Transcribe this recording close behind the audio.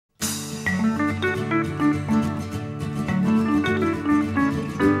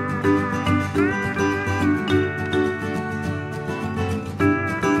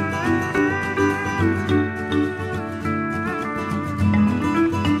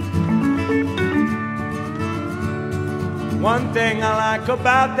One thing I like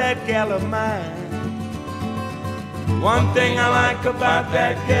about that gal of mine. One thing I like about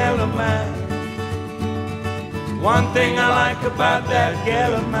that gal of mine. One thing I like about that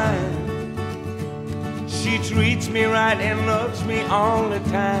gal of mine. She treats me right and loves me all the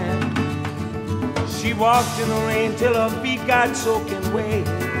time. She walked in the rain till her feet got soaking wet.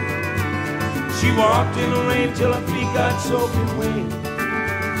 She walked in the rain till her feet got soaking wet.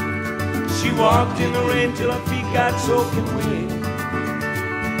 She walked in the rain till her feet got soaking wet.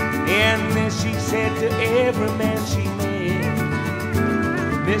 And then she said to every man she met,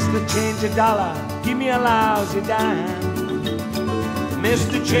 Mr. Change a dollar, give me a lousy dime.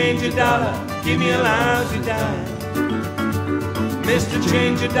 Mr. Change a dollar, give me a lousy dime. Mr.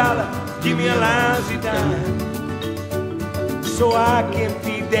 Change a dollar, give me a lousy dime, so I can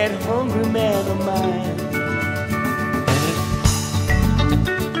feed that hungry man of mine.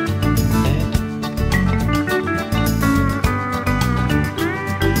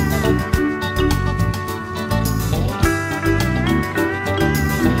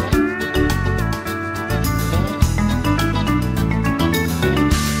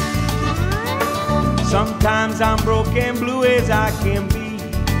 Sometimes I'm broke and blue as I can be.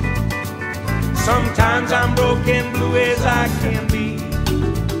 Sometimes I'm broke and blue as I can be.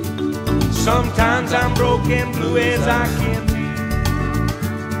 Sometimes I'm broke and blue as I can be.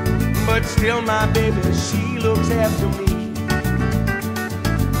 But still my baby, she looks after me.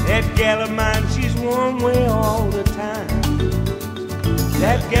 That gal of mine, she's one way all the time.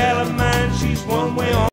 That gal of mine, she's one way all